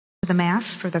the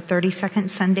Mass for the 32nd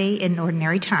Sunday in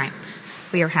Ordinary Time.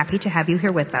 We are happy to have you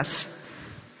here with us.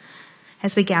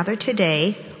 As we gather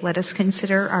today, let us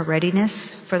consider our readiness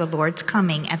for the Lord's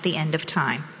coming at the end of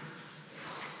time.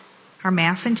 Our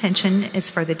Mass intention is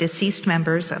for the deceased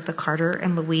members of the Carter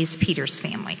and Louise Peters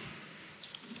family.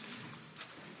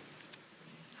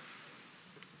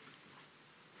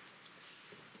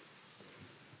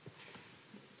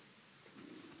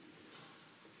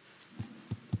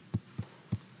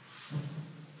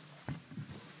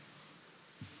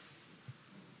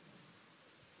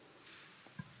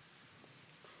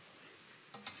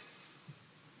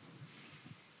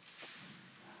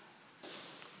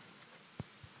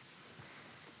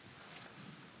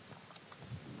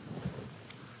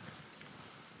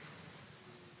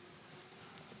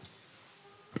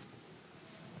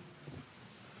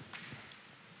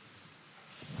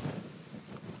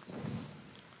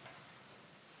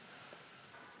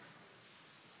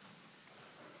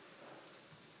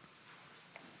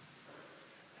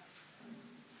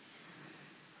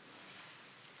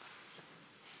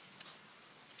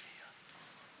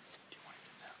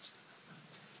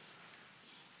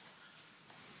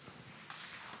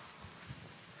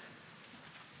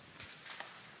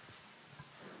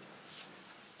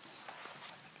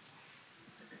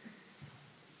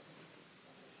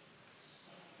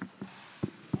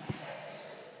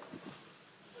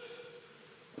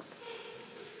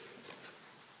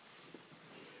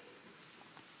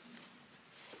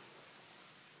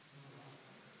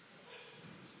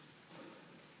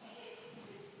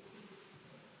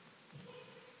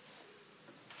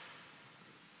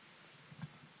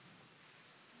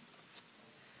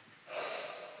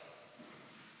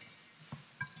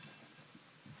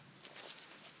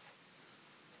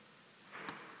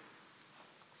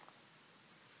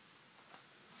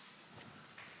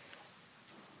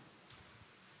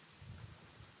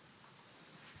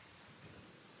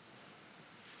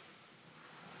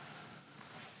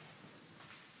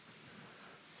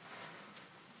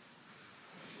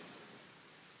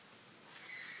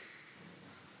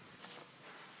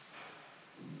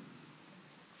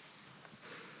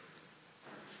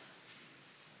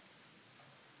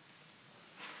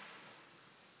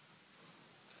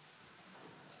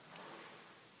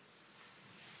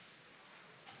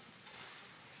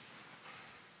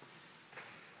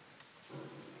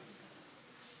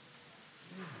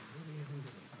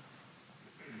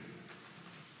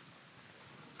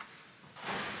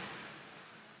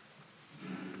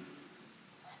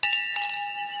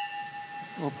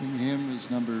 Opening hymn is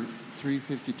number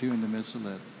 352 in the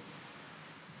Missalette.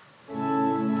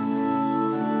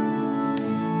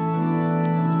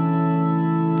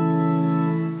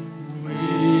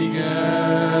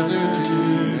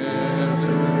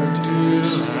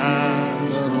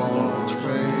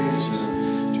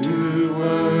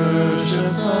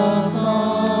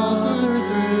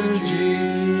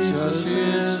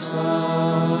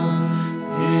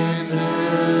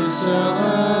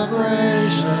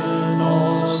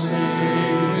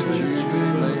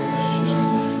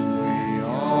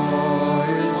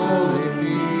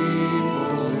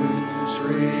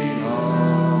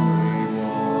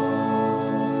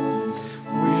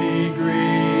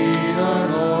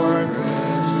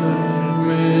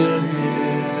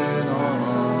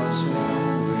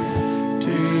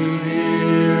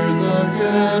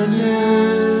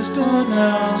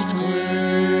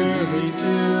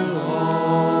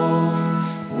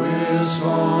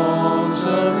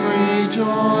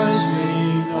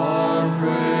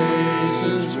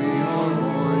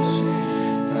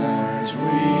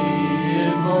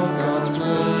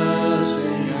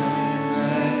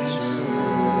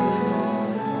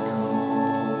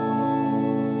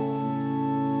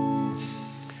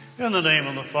 In the name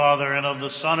of the Father, and of the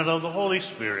Son, and of the Holy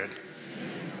Spirit.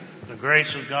 Amen. The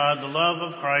grace of God, the love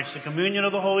of Christ, the communion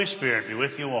of the Holy Spirit be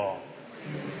with you all.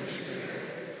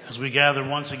 As we gather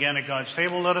once again at God's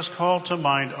table, let us call to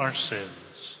mind our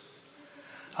sins.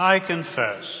 I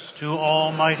confess to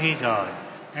Almighty God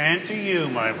and to you,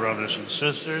 my brothers and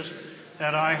sisters,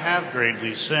 that I have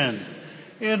greatly sinned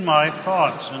in my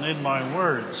thoughts and in my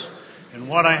words, in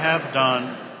what I have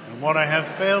done and what I have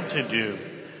failed to do,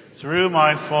 through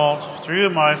my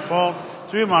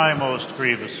most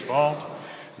grievous fault.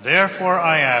 Therefore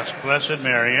I ask Blessed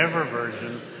Mary, ever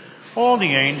Virgin, all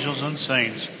the angels and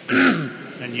saints,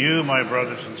 and you, my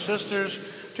brothers and sisters,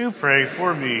 to pray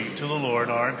for me to the Lord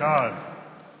our God.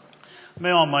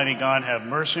 May Almighty God have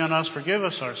mercy on us, forgive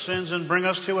us our sins, and bring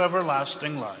us to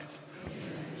everlasting life.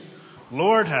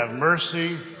 Lord, have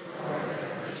mercy.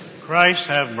 Christ,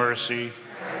 have mercy.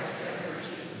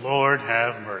 Lord,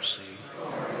 have mercy.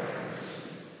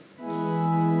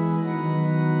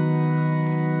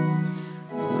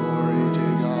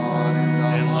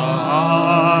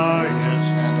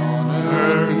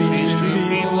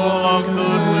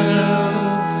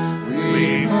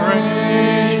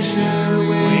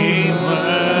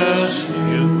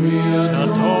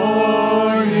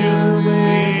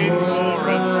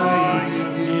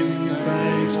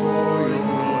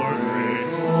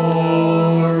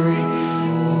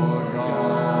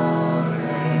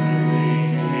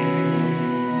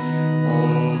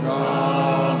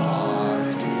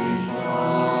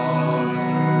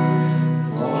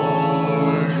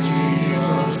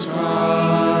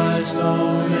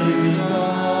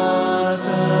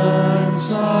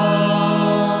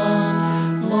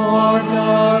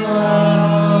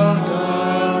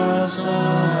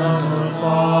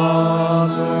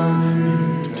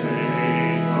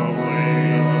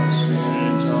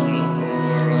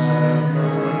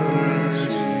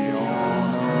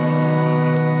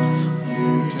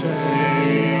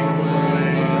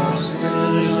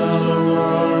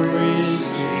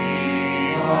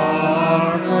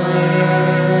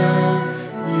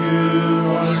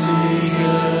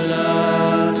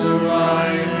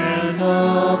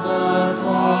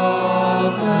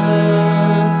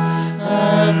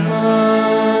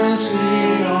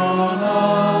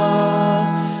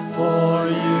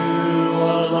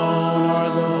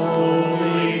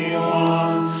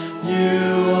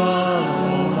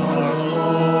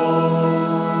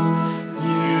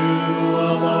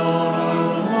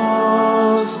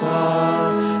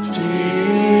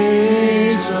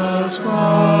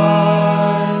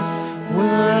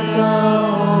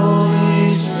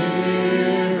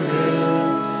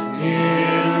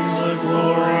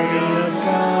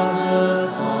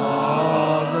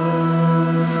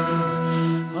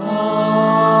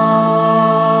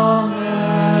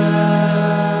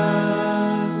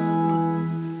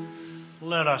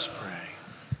 us pray.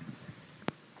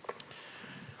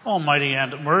 Almighty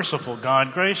and merciful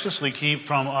God, graciously keep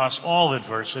from us all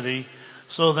adversity,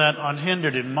 so that,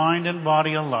 unhindered in mind and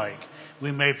body alike,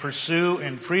 we may pursue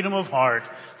in freedom of heart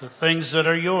the things that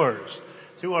are yours.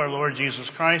 Through our Lord Jesus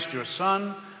Christ, your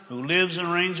Son, who lives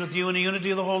and reigns with you in the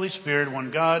unity of the Holy Spirit, one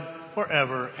God,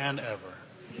 forever and ever.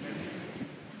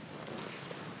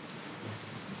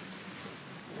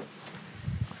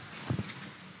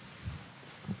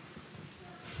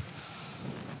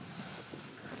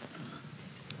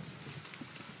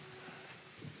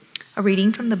 A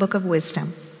reading from the Book of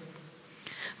Wisdom.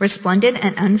 Resplendent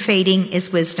and unfading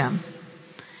is wisdom,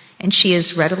 and she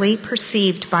is readily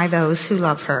perceived by those who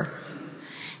love her,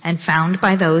 and found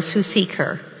by those who seek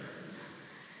her.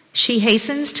 She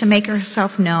hastens to make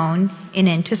herself known in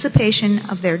anticipation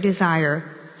of their desire.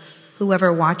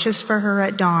 Whoever watches for her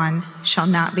at dawn shall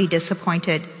not be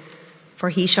disappointed, for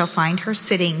he shall find her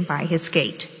sitting by his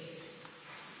gate.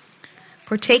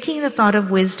 For taking the thought of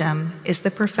wisdom is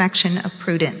the perfection of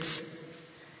prudence,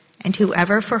 and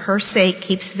whoever for her sake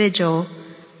keeps vigil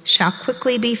shall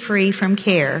quickly be free from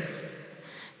care,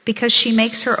 because she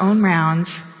makes her own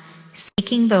rounds,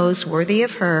 seeking those worthy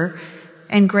of her,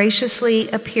 and graciously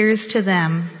appears to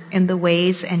them in the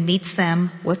ways and meets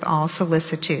them with all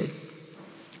solicitude.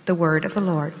 The word of the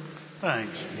Lord.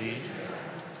 Thanks be.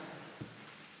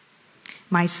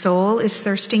 My soul is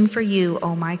thirsting for you,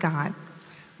 O my God.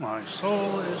 My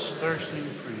soul is thirsting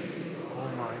for you, O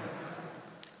my God.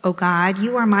 O God,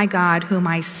 you are my God whom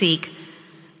I seek,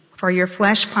 for your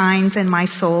flesh pines and my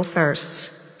soul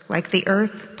thirsts, like the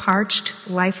earth parched,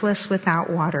 lifeless without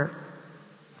water.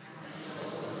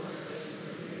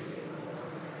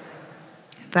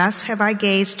 Thus have I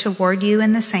gazed toward you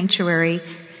in the sanctuary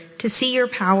to see your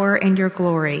power and your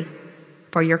glory.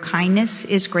 For your kindness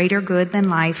is greater good than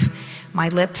life. My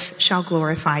lips shall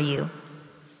glorify you.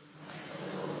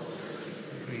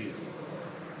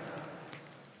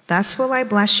 Thus will I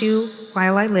bless you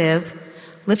while I live.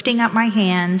 Lifting up my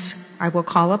hands, I will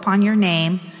call upon your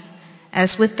name.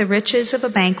 As with the riches of a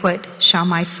banquet shall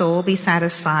my soul be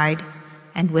satisfied,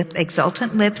 and with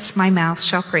exultant lips my mouth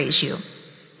shall praise you.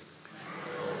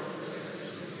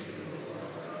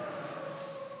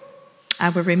 I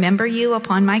will remember you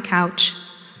upon my couch,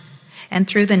 and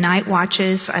through the night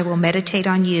watches I will meditate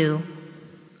on you.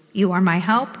 You are my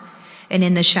help, and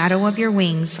in the shadow of your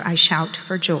wings I shout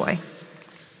for joy.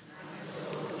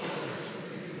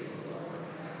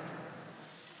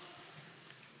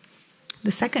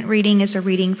 The second reading is a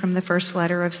reading from the first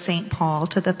letter of St. Paul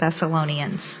to the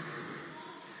Thessalonians.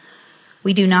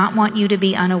 We do not want you to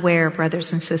be unaware,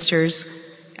 brothers and sisters,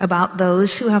 about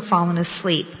those who have fallen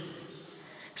asleep,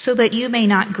 so that you may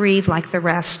not grieve like the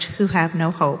rest who have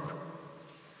no hope.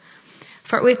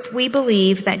 For if we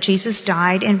believe that Jesus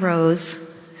died and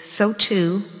rose, so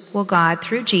too will God,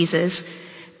 through Jesus,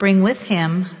 bring with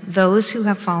him those who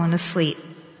have fallen asleep.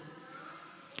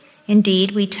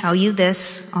 Indeed, we tell you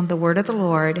this on the word of the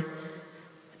Lord,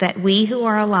 that we who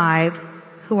are alive,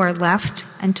 who are left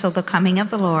until the coming of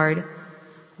the Lord,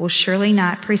 will surely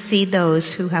not precede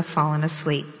those who have fallen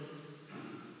asleep.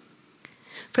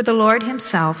 For the Lord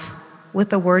himself,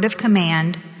 with a word of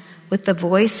command, with the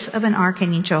voice of an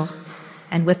archangel,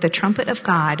 and with the trumpet of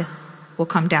God, will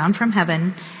come down from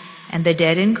heaven, and the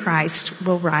dead in Christ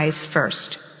will rise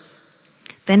first.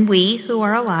 Then we who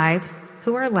are alive,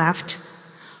 who are left,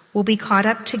 will be caught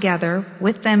up together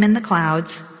with them in the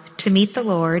clouds to meet the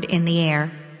Lord in the air.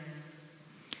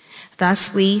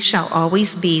 Thus we shall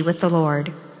always be with the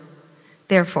Lord.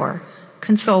 Therefore,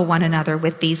 console one another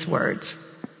with these words.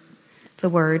 The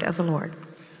word of the Lord.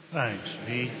 Thanks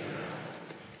be.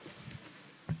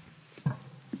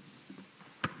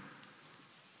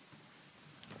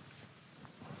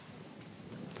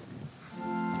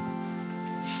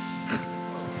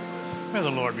 May the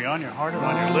Lord be on your heart and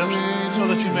on your lips, so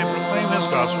that you may proclaim his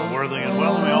gospel worthy and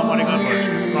well, and may Almighty God bless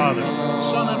you, Father,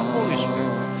 Son, and Holy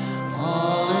Spirit.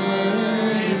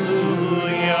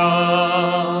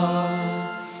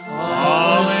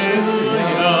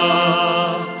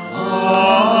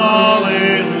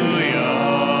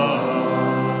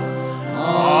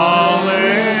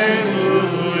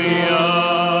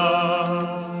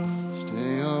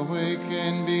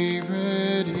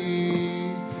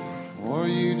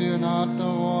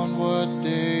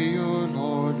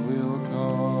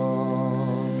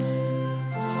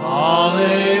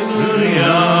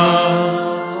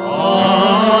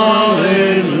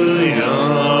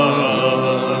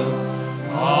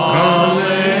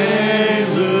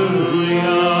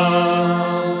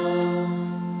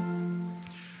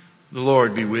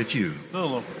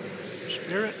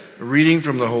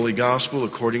 From the Holy Gospel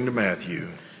according to Matthew.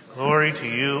 Glory to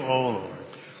you, O Lord.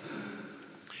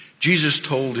 Jesus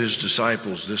told his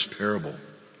disciples this parable.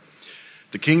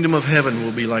 The kingdom of heaven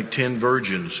will be like 10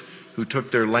 virgins who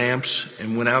took their lamps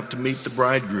and went out to meet the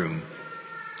bridegroom.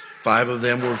 5 of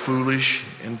them were foolish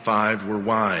and 5 were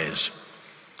wise.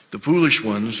 The foolish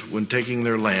ones, when taking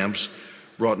their lamps,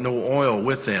 brought no oil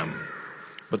with them,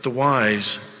 but the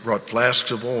wise brought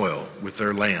flasks of oil with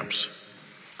their lamps.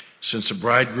 Since the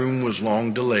bridegroom was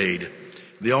long delayed,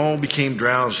 they all became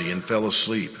drowsy and fell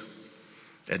asleep.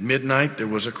 At midnight there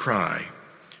was a cry,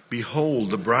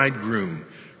 "Behold, the bridegroom,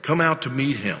 come out to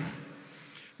meet him."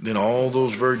 Then all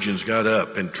those virgins got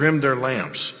up and trimmed their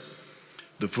lamps.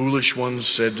 The foolish ones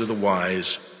said to the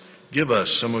wise, "Give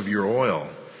us some of your oil,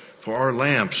 for our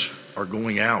lamps are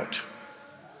going out."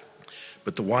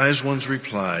 But the wise ones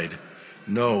replied,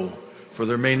 "No, for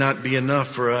there may not be enough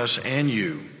for us and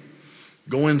you.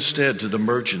 Go instead to the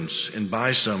merchants and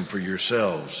buy some for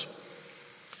yourselves."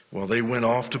 While they went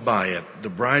off to buy it, the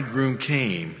bridegroom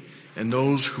came, and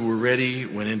those who were ready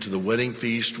went into the wedding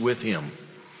feast with him.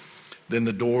 Then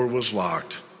the door was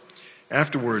locked.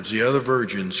 Afterwards, the other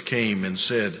virgins came and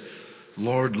said,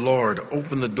 "Lord, Lord,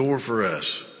 open the door for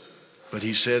us." But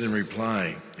he said in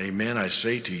reply, "Amen, I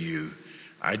say to you,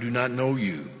 I do not know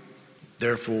you.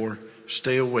 Therefore,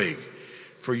 stay awake,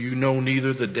 for you know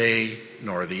neither the day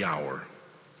nor the hour."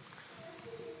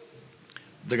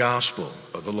 The Gospel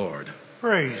of the Lord.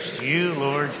 Praise to you,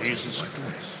 Lord Jesus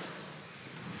Christ.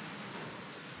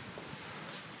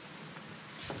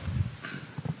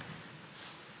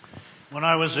 When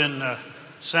I was in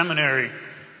seminary,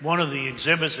 one of the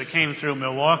exhibits that came through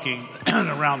Milwaukee and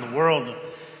around the world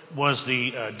was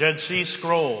the Dead Sea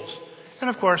Scrolls. And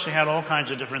of course, they had all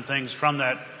kinds of different things from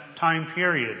that time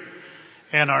period.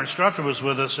 And our instructor was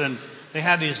with us, and they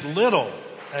had these little,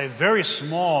 very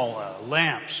small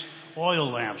lamps, oil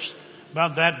lamps,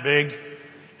 about that big.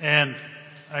 And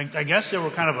I guess they were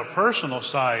kind of a personal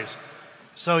size.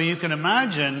 So you can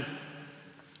imagine,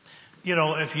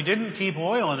 if you didn't keep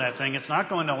oil in that thing, it's not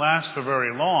going to last for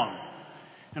very long.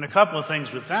 And a couple of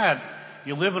things with that: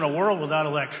 you live in a world without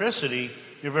electricity,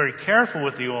 you're very careful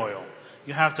with the oil.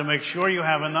 You have to make sure you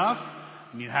have enough,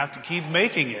 and you have to keep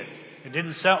making it. It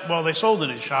didn't sell, well, they sold it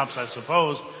in shops, I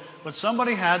suppose, but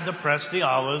somebody had to press the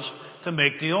olives to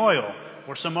make the oil,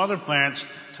 or some other plants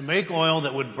to make oil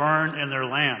that would burn in their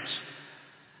lamps.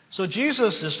 So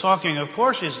Jesus is talking, of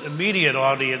course, his immediate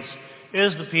audience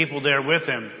is the people there with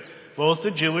him, both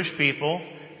the Jewish people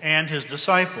and his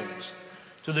disciples.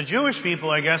 To the Jewish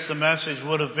people, I guess the message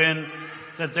would have been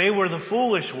that they were the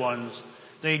foolish ones.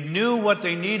 They knew what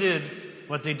they needed,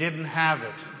 but they didn't have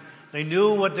it. They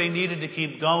knew what they needed to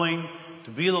keep going, to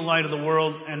be the light of the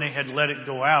world, and they had let it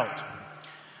go out.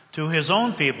 To his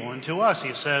own people and to us,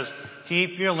 he says,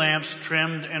 "Keep your lamps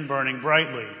trimmed and burning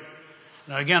brightly."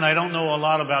 Now again, I don't know a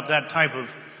lot about that type of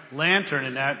lantern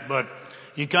and that, but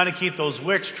you've got to keep those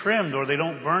wicks trimmed or they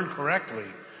don't burn correctly,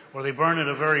 or they burn in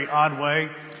a very odd way.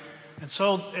 And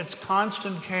so it's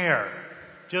constant care,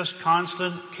 just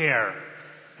constant care.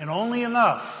 And only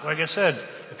enough. Like I said,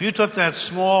 if you took that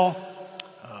small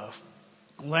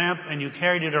lamp and you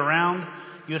carried it around,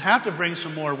 you'd have to bring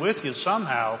some more with you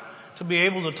somehow to be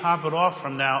able to top it off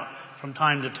from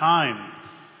time to time.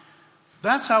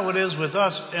 That's how it is with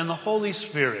us and the Holy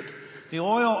Spirit. The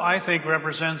oil, I think,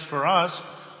 represents for us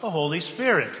the Holy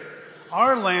Spirit.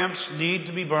 Our lamps need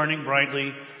to be burning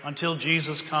brightly until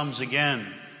Jesus comes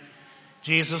again.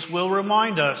 Jesus will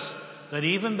remind us that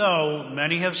even though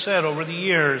many have said over the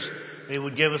years they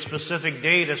would give a specific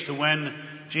date as to when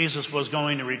Jesus was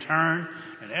going to return,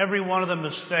 and every one of them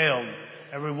has failed.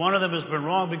 Every one of them has been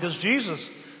wrong, because Jesus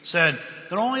said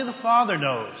that only the Father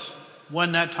knows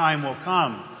when that time will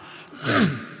come.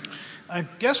 I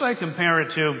guess I compare it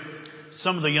to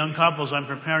some of the young couples I'm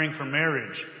preparing for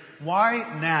marriage. Why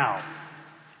now?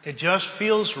 It just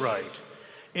feels right.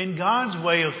 In God's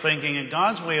way of thinking, in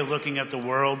God's way of looking at the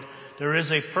world, there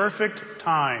is a perfect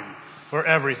time for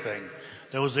everything.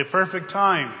 There was a perfect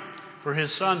time for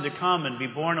his Son to come and be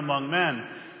born among men.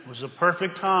 It was a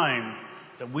perfect time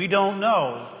that we don't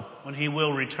know when he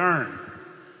will return.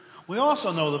 We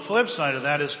also know the flip side of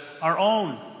that is our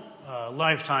own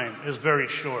lifetime is very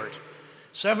short.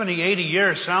 70, 80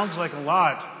 years sounds like a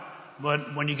lot,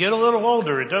 but when you get a little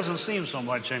older, it doesn't seem so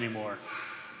much anymore.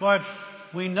 But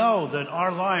we know that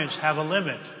our lives have a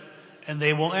limit, and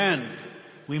they will end.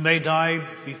 We may die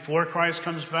before Christ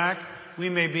comes back. We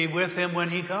may be with him when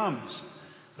he comes.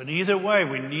 But either way,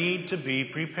 we need to be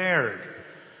prepared.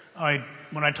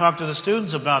 When I talked to the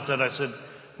students about that, I said,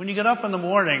 when you get up in the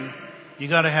morning, you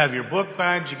got to have your book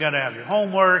bags, you got to have your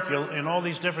homework, and all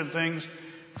these different things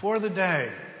for the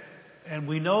day. And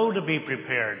we know to be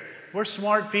prepared. We're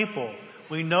smart people.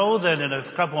 We know that in a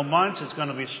couple of months it's going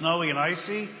to be snowy and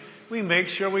icy. We make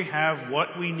sure we have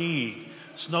what we need.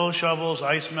 Snow shovels,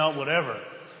 ice melt, whatever.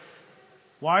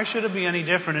 Why should it be any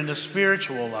different in the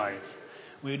spiritual life?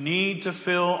 We need to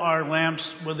fill our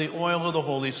lamps with the oil of the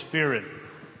Holy Spirit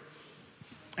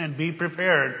and be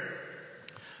prepared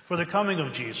for the coming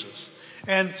of Jesus.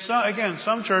 And so, again,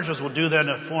 some churches will do that in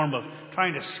a form of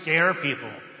trying to scare people.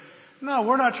 No,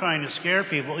 we're not trying to scare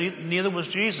people. Neither was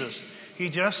Jesus. He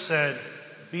just said,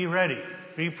 be ready,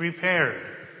 be prepared.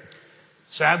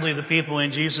 Sadly, the people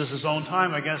in Jesus' own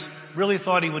time, I guess, really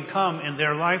thought he would come in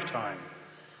their lifetime.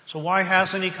 So why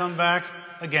hasn't he come back?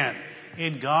 Again,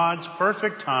 in God's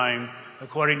perfect time,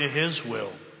 according to his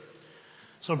will.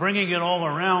 So bringing it all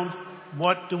around,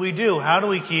 what do we do? How do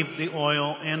we keep the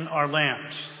oil in our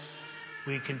lamps?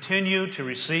 We continue to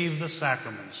receive the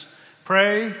sacraments.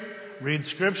 Pray, read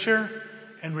Scripture,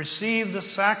 and receive the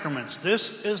sacraments.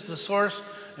 This is the source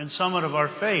and summit of our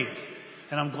faith.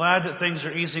 And I'm glad that things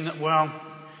are easing up. Well,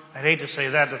 I'd hate to say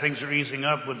that things are easing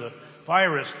up with the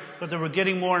virus, but that we're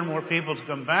getting more and more people to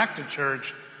come back to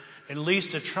church, at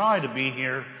least to try to be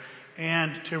here,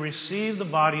 and to receive the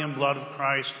body and blood of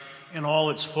Christ in all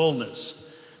its fullness.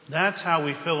 That's how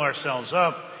we fill ourselves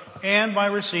up, and by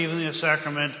receiving the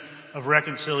sacrament of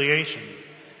reconciliation.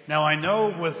 Now, I know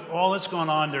with all that's going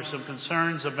on, there's some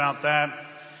concerns about that.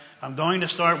 I'm going to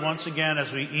start once again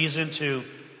as we ease into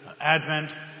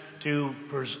Advent to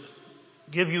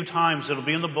give you times that'll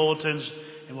be in the bulletins,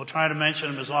 and we'll try to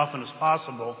mention them as often as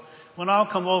possible, when I'll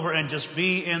come over and just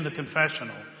be in the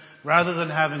confessional. Rather than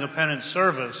having a penance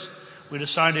service, we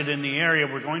decided in the area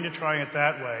we're going to try it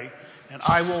that way, and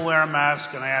I will wear a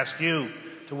mask, and I ask you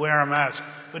to wear a mask.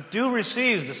 But do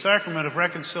receive the sacrament of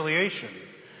reconciliation.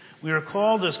 We are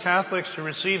called as Catholics to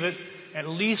receive it at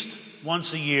least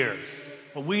once a year,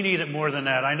 but we need it more than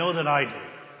that. I know that I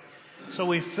do. So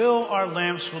we fill our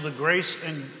lamps with the grace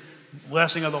and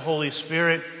blessing of the Holy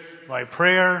Spirit by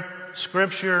prayer,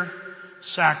 Scripture,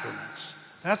 sacraments.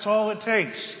 That's all it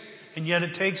takes, and yet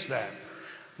it takes that.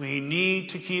 We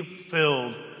need to keep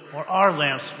filled, or our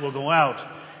lamps will go out.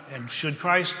 And should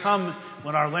Christ come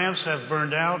when our lamps have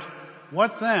burned out,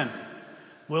 what then?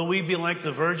 Will we be like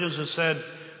the virgins who said,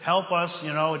 help us?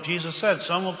 You know, Jesus said,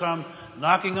 some will come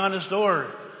knocking on his door,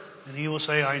 and he will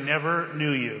say, I never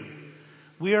knew you.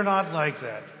 We are not like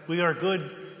that. We are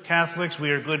good Catholics.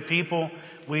 We are good people.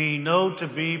 We know to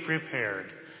be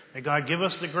prepared. May God give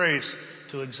us the grace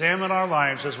to examine our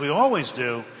lives, as we always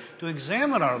do, to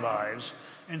examine our lives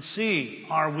and see,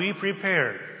 are we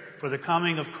prepared for the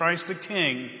coming of Christ the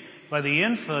King by the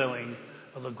infilling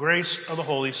of the grace of the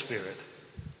Holy Spirit.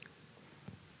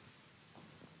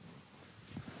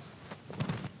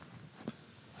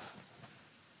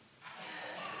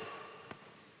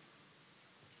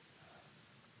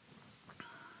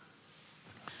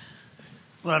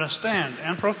 Let us stand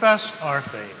and profess our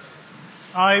faith.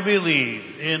 I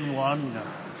believe in one God,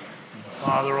 the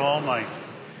Father Almighty,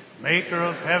 maker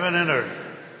of heaven and earth,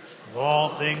 of all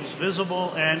things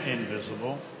visible and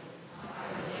invisible,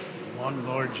 one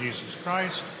Lord Jesus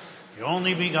Christ, the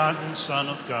only begotten Son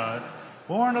of God,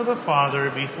 born of the Father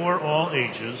before all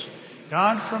ages,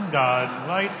 God from God,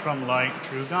 light from light,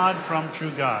 true God from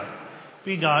true God,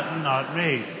 begotten, not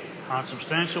made,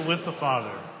 consubstantial with the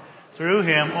Father. Through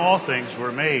him all things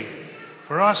were made.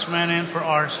 For us men and for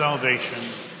our salvation,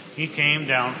 he came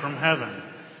down from heaven,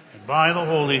 and by the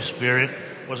Holy Spirit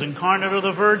was incarnate of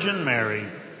the Virgin Mary,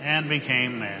 and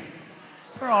became man.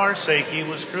 For our sake he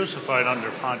was crucified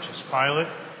under Pontius Pilate.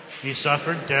 He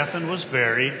suffered death and was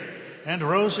buried, and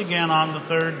rose again on the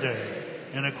third day,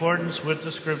 in accordance with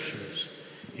the Scriptures.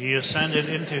 He ascended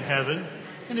into heaven,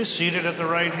 and is seated at the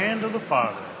right hand of the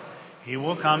Father. He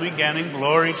will come again in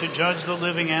glory to judge the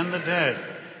living and the dead,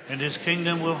 and his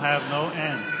kingdom will have no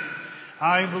end.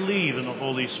 I believe in the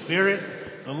Holy Spirit,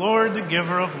 the Lord, the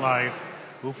giver of life,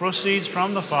 who proceeds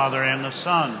from the Father and the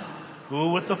Son,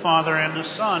 who with the Father and the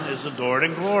Son is adored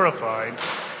and glorified,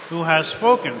 who has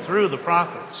spoken through the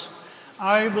prophets.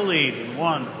 I believe in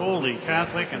one holy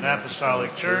Catholic and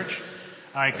Apostolic Church.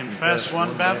 I confess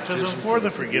one baptism for the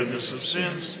forgiveness of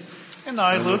sins, and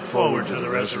I look forward to the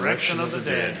resurrection of the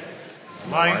dead,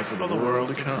 life of the world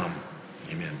to come.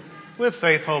 Amen. With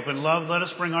faith, hope, and love, let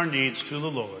us bring our needs to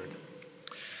the Lord.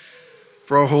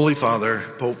 For our Holy Father,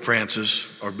 Pope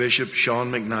Francis, our Bishop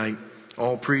Sean McKnight,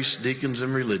 all priests, deacons,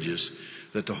 and religious,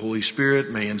 that the Holy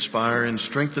Spirit may inspire and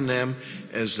strengthen them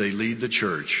as they lead the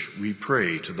church, we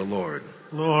pray to the Lord.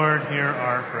 Lord, hear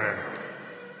our prayer.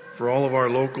 For all of our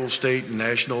local, state, and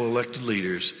national elected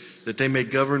leaders, that they may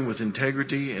govern with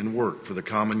integrity and work for the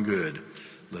common good,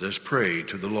 Let us pray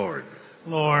to the Lord.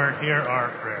 Lord, hear our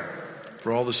prayer.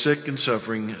 For all the sick and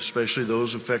suffering, especially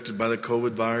those affected by the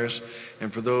COVID virus,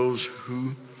 and for those who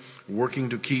are working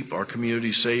to keep our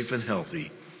community safe and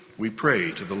healthy, we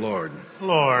pray to the Lord.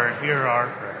 Lord, hear our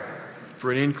prayer.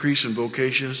 For an increase in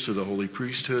vocations to the holy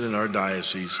priesthood in our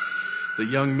diocese, that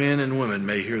young men and women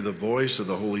may hear the voice of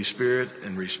the Holy Spirit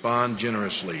and respond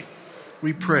generously,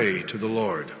 we pray to the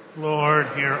Lord. Lord,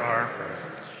 hear our prayer.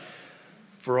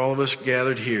 For all of us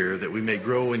gathered here, that we may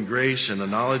grow in grace and the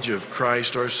knowledge of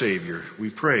Christ our Savior, we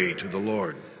pray to the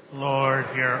Lord. Lord,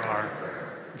 hear our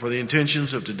prayer. For the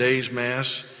intentions of today's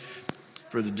Mass,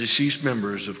 for the deceased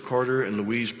members of Carter and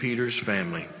Louise Peters'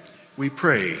 family, we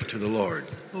pray to the Lord.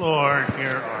 Lord,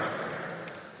 hear our prayer.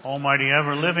 Almighty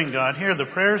ever-living God, hear the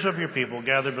prayers of your people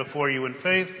gathered before you in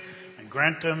faith, and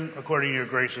grant them according to your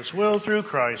gracious will through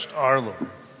Christ our Lord.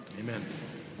 Amen.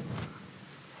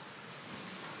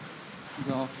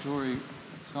 The offertory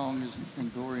song is in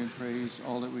glory and praise,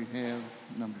 all that we have,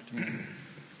 number 10.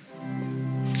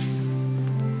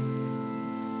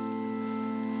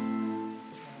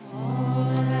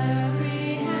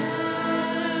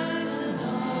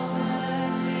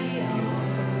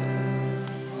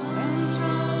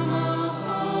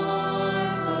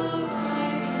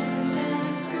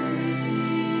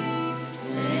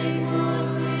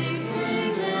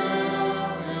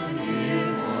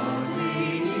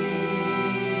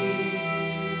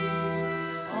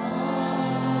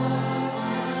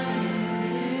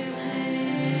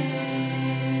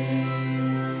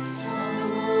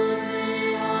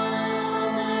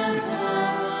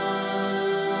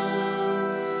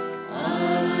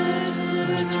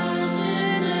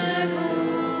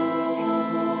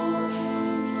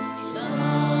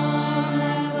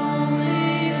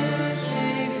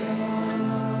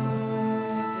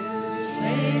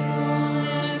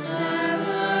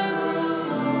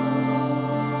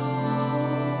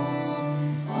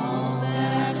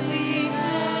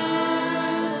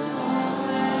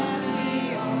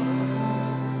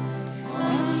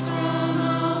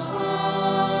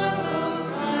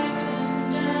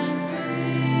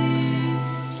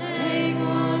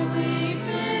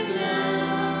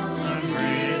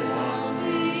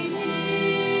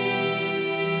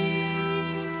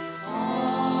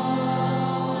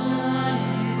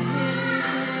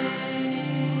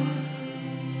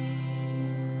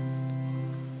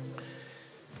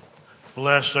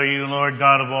 Blessed are you, Lord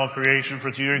God of all creation,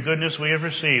 for through your goodness we have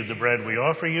received the bread we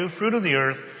offer you, fruit of the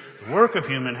earth, the work of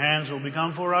human hands will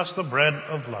become for us the bread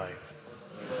of life.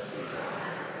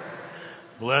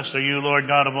 Blessed are you, Lord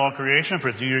God of all creation,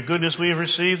 for through your goodness we have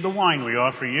received the wine we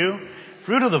offer you,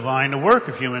 fruit of the vine, the work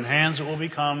of human hands, it will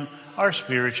become our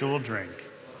spiritual drink.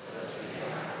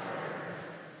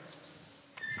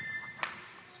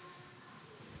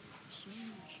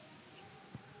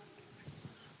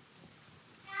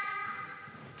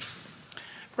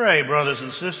 Pray, brothers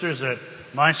and sisters, that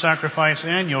my sacrifice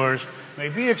and yours may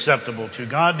be acceptable to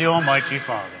God the Almighty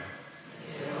Father.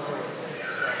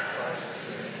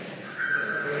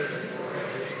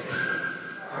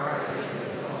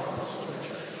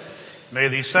 May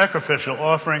these sacrificial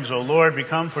offerings, O Lord,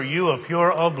 become for you a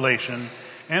pure oblation,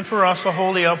 and for us a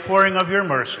holy outpouring of your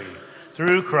mercy,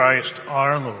 through Christ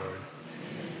our Lord.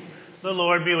 Amen. The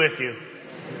Lord be with you.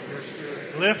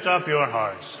 Lift up your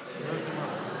hearts.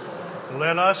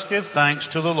 Let us give thanks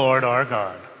to the Lord our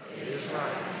God.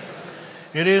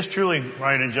 It is truly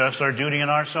right and just, our duty and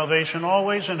our salvation,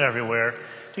 always and everywhere,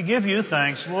 to give you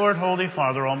thanks, Lord, Holy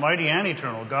Father, Almighty and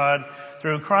eternal God,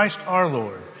 through Christ our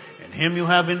Lord. In him you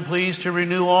have been pleased to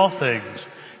renew all things,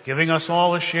 giving us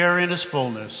all a share in his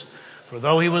fullness. For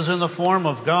though he was in the form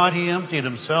of God, he emptied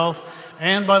himself,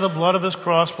 and by the blood of his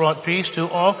cross brought peace to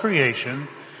all creation.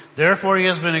 Therefore he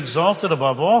has been exalted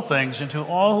above all things, and to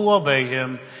all who obey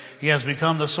him he has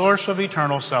become the source of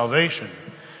eternal salvation.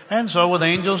 And so with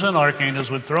angels and archangels,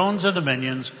 with thrones and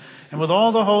dominions, and with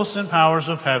all the hosts and powers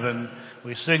of heaven,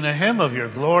 we sing the hymn of your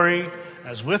glory,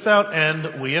 as without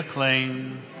end we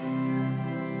acclaim.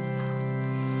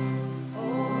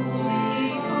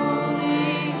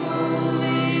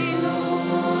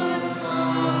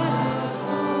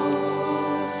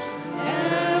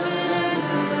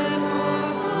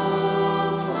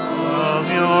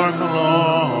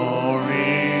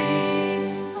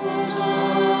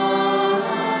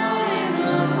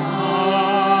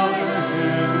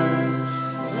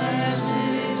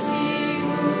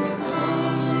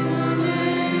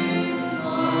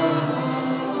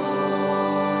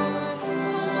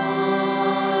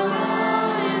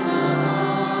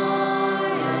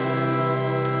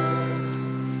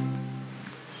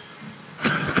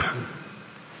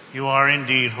 You are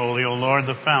indeed holy, O Lord,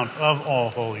 the fount of all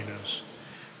holiness.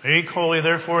 Make holy,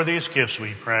 therefore, these gifts,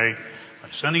 we pray, by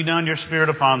sending down your Spirit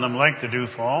upon them like the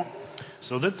dewfall,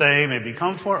 so that they may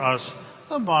become for us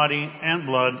the body and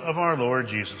blood of our Lord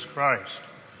Jesus Christ.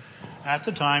 At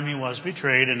the time he was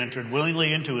betrayed and entered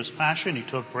willingly into his passion, he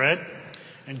took bread,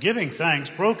 and giving thanks,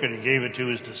 broke it and gave it to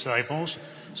his disciples,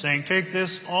 saying, "Take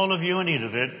this, all of you, and eat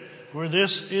of it, for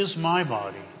this is my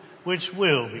body, which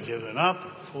will be given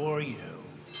up for you."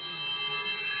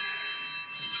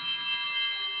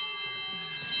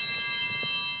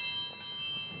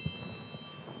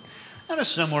 In a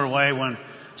similar way, when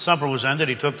supper was ended,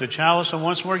 he took the chalice, and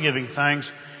once more giving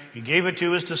thanks, he gave it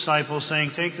to his disciples,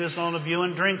 saying, "Take this, all of you,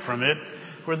 and drink from it,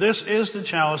 for this is the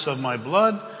chalice of my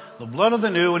blood, the blood of the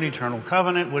new and eternal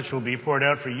covenant, which will be poured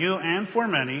out for you and for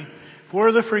many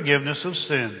for the forgiveness of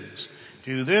sins.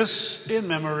 Do this in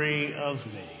memory of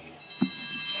me."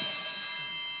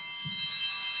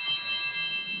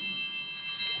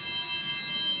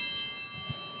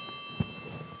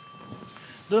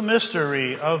 The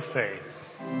mystery of faith.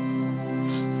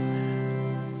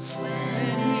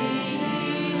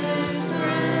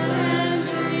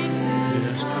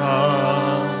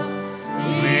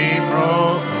 We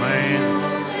proclaim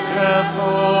death, O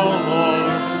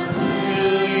Lord,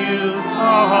 till you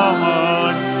come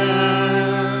again.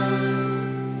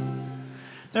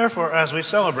 Therefore, as we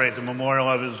celebrate the memorial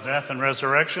of his death and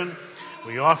resurrection,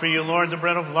 we offer you, Lord, the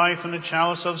bread of life and the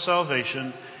chalice of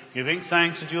salvation, giving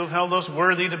thanks that you have held us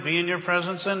worthy to be in your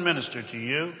presence and minister to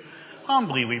you.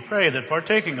 Humbly we pray that,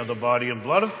 partaking of the body and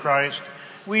blood of Christ,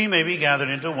 we may be gathered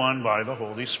into one by the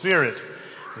Holy Spirit.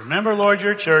 Remember, Lord,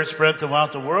 your church spread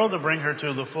throughout the world to bring her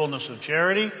to the fullness of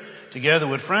charity, together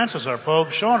with Francis, our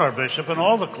Pope, Sean, our Bishop, and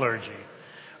all the clergy.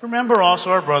 Remember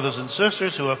also our brothers and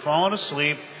sisters who have fallen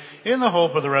asleep in the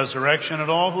hope of the resurrection,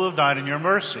 and all who have died in your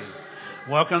mercy.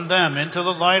 Welcome them into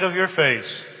the light of your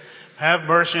face. Have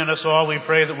mercy on us all, we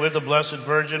pray, that with the Blessed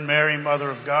Virgin Mary, Mother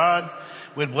of God,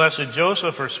 with blessed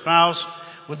Joseph, her spouse,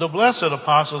 with the blessed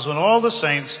apostles and all the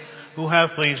saints who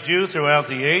have pleased you throughout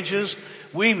the ages,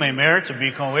 we may merit to be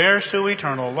co-heirs to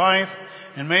eternal life,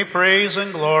 and may praise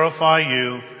and glorify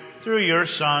you through your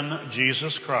Son,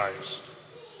 Jesus Christ.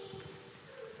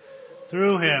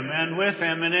 Through him, and with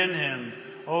him, and in him,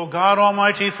 O God,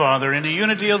 Almighty Father, in the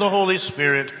unity of the Holy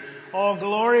Spirit, all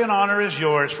glory and honor is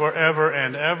yours forever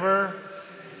and ever.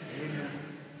 Amen.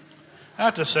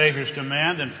 At the Savior's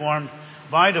command, informed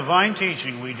by divine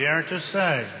teaching, we dare to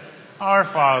say, Our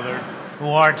Father, who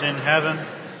art in heaven,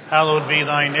 hallowed be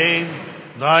thy name.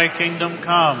 Thy kingdom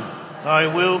come, thy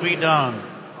will be done,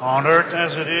 on earth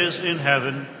as it is in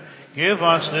heaven. Give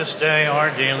us this day our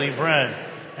daily bread,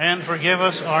 and forgive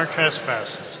us our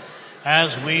trespasses,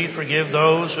 as we forgive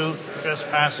those who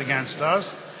trespass against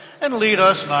us. And lead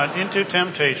us not into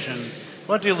temptation,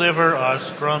 but deliver us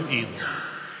from evil.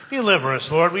 Deliver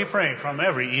us, Lord, we pray, from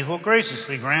every evil.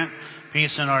 Graciously grant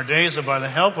peace in our days, that by the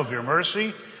help of your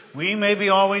mercy we may be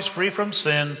always free from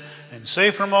sin and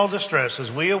safe from all distress,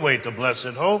 as we await the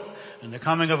blessed hope and the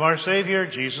coming of our Savior,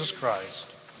 Jesus Christ.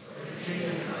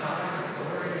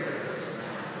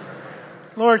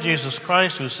 Lord Jesus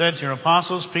Christ, who said to your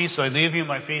apostles, "Peace I leave you,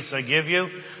 my peace I give you,"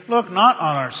 look not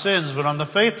on our sins, but on the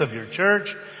faith of your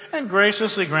church, and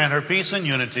graciously grant her peace and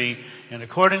unity in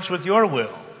accordance with your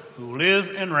will, who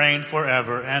live and reign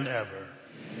forever and ever.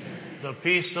 Amen. The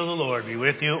peace of the Lord be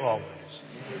with you always.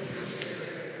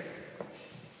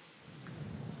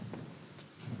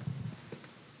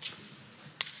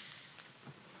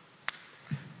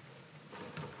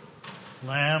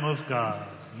 Lamb of God,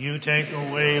 you take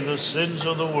away the sins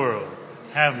of the world.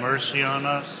 Have mercy on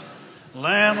us.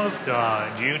 Lamb of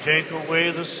God, you take away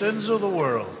the sins of the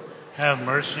world. Have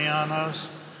mercy on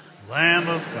us. Lamb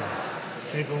of God,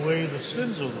 take away the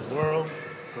sins of the world.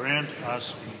 Grant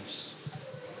us peace.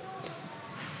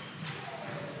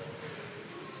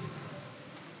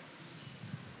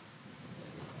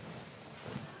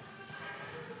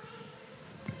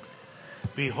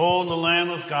 Behold the Lamb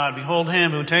of God. Behold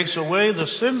him who takes away the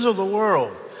sins of the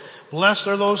world. Blessed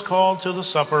are those called to the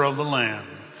supper of the Lamb.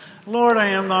 Lord, I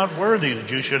am not worthy that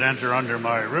you should enter under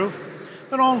my roof,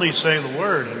 but only say the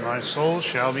word, and my soul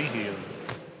shall be healed.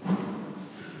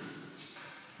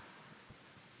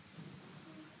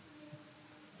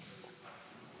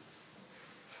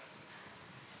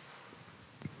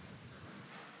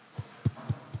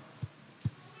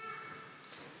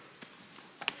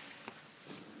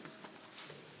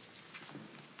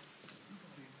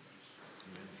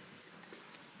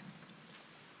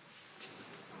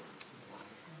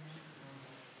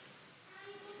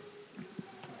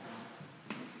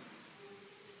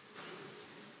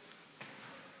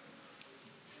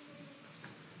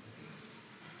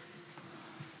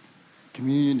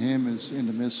 communion hymn is in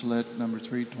the missalette, number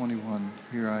 321,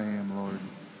 Here I Am, Lord.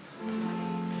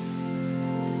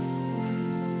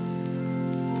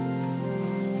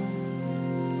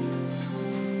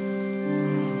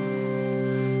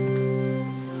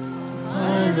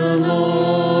 By the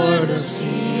Lord of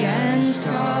sea and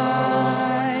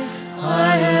sky,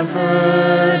 I have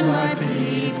heard my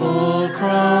people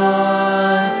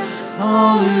cry,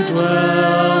 all who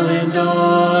dwell in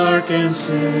dark and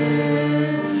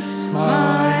sin,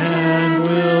 my hand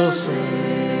will save.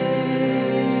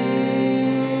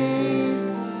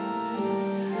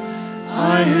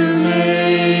 I who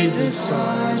made the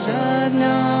stars of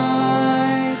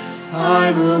night,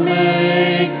 I will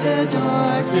make the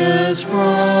darkness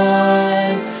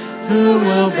bright. Who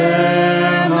will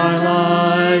bear my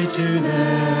light to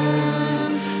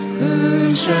them?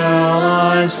 Whom shall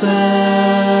I send?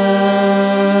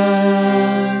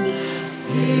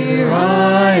 Here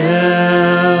I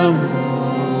am,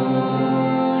 Lord.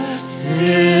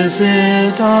 Is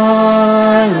it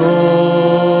I,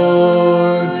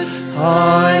 Lord?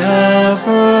 I have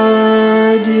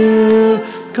heard you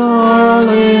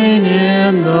calling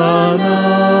in the night.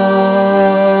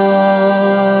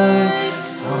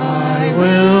 I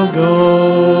will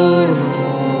go,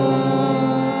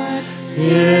 Lord,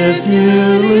 if you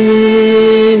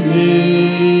lead me.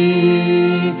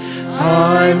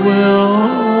 I will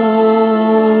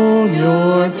hold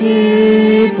your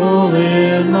people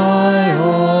in my home.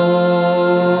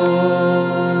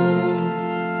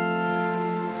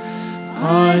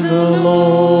 I, the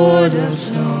Lord of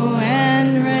snow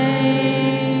and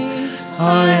rain,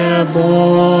 I have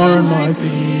borne my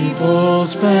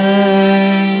people's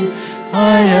pain.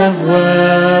 I have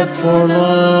wept for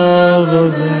love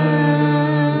of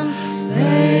them.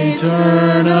 They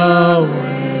turn away.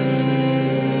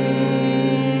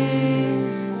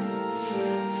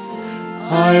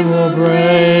 I will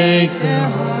break their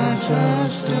hearts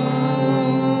of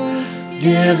stone,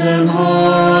 give them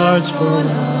hearts for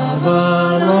love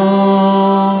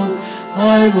alone.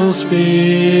 I will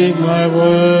speak my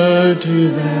word to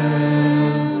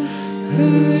them.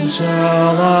 Whom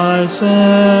shall I send?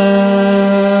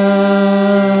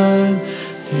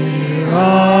 Here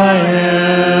I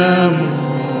am,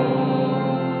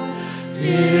 Lord.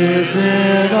 Is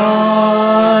it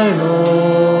I,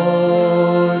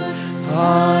 Lord?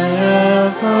 I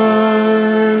have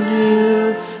heard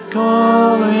you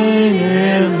calling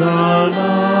in the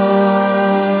night.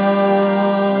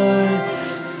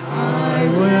 I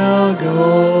will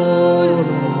go,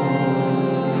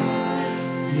 Lord,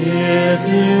 if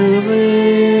you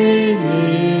lead me.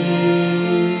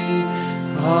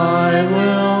 I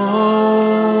will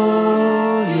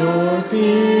hold your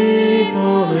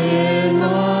people in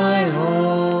my home.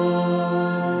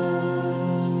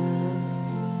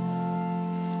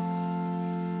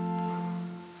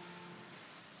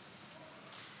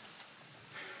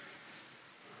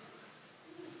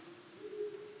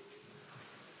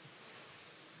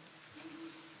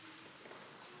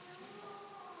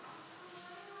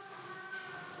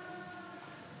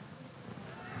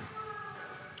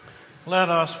 Let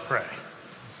us pray.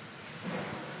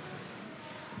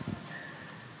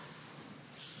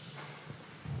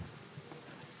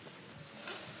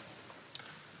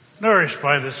 Nourished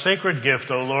by this sacred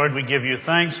gift, O Lord, we give you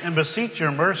thanks and beseech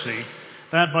your mercy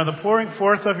that by the pouring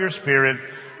forth of your Spirit,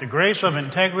 the grace of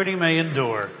integrity may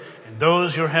endure, and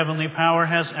those your heavenly power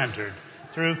has entered,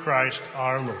 through Christ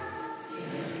our Lord.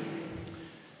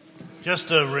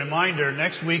 Just a reminder,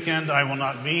 next weekend I will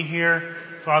not be here.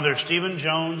 Father Stephen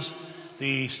Jones,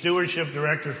 the stewardship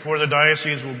director for the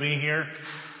diocese, will be here.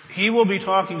 He will be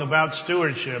talking about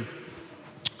stewardship,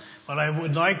 but I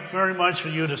would like very much for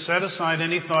you to set aside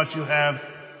any thoughts you have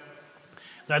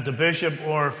that the bishop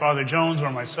or Father Jones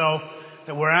or myself,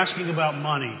 that we're asking about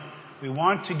money. We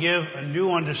want to give a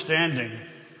new understanding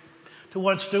to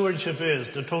what stewardship is,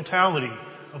 the totality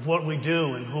of what we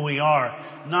do and who we are,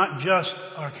 not just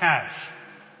our cash.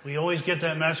 We always get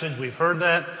that message, we've heard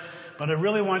that, but I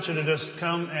really want you to just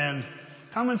come and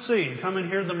see, come and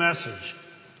hear the message.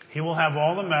 He will have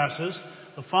all the masses.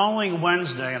 The following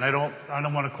Wednesday, and I don't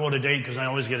want to quote a date because I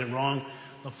always get it wrong,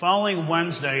 the following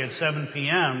Wednesday at 7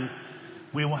 p.m.,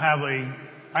 we will have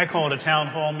I call it a town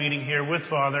hall meeting here with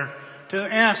Father to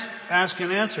ask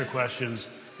and answer questions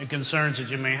and concerns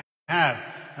that you may have.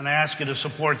 And I ask you to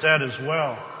support that as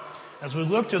well. As we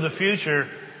look to the future,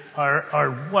 our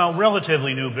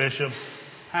relatively new bishop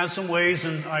has some ways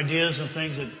and ideas and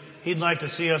things that he'd like to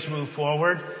see us move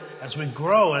forward as we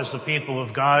grow as the people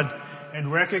of God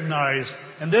and recognize,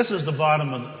 and this is the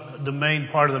bottom of the main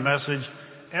part of the message,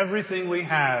 everything we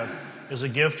have is a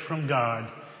gift from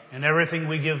God, and everything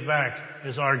we give back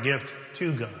is our gift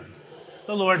to God.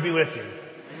 The Lord be with you.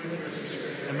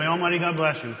 And may Almighty God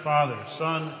bless you, Father,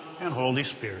 Son, and Holy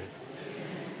Spirit.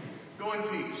 Go in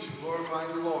peace, glorifying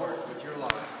the Lord with your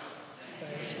lives.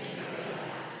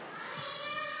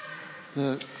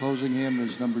 The closing hymn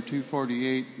is number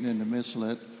 248 in the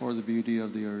Mislet, For the Beauty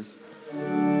of the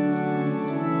Earth.